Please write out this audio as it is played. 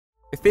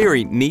A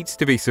theory needs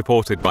to be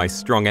supported by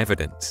strong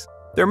evidence.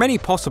 There are many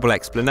possible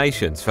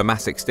explanations for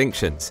mass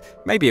extinctions.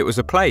 Maybe it was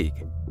a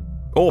plague.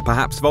 Or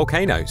perhaps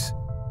volcanoes.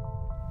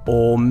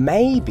 Or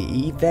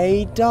maybe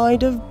they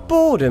died of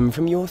boredom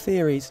from your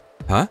theories.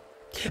 Huh?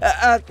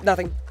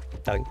 Nothing.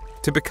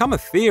 To become a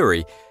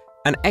theory,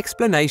 an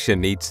explanation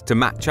needs to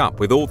match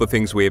up with all the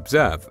things we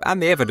observe and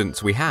the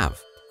evidence we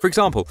have. For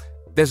example,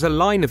 there's a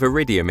line of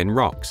iridium in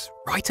rocks,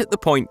 right at the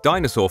point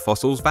dinosaur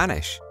fossils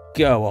vanish.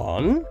 Go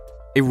on.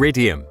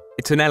 Iridium.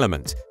 It's an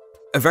element.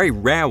 A very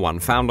rare one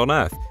found on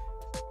Earth.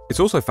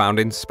 It's also found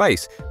in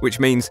space, which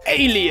means…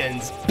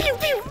 Aliens! Pew,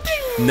 pew,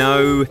 pew.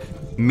 No,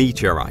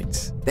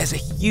 meteorites. There's a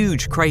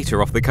huge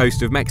crater off the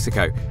coast of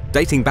Mexico,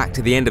 dating back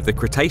to the end of the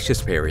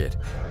Cretaceous period,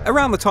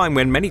 around the time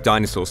when many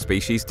dinosaur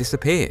species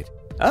disappeared.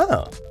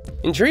 Ah,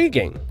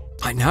 intriguing.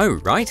 I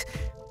know, right?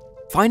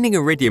 Finding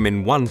iridium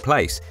in one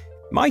place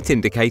might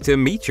indicate a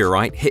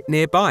meteorite hit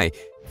nearby.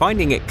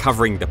 Finding it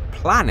covering the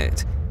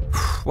planet,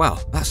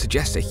 well, that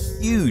suggests a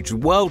huge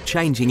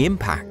world-changing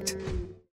impact.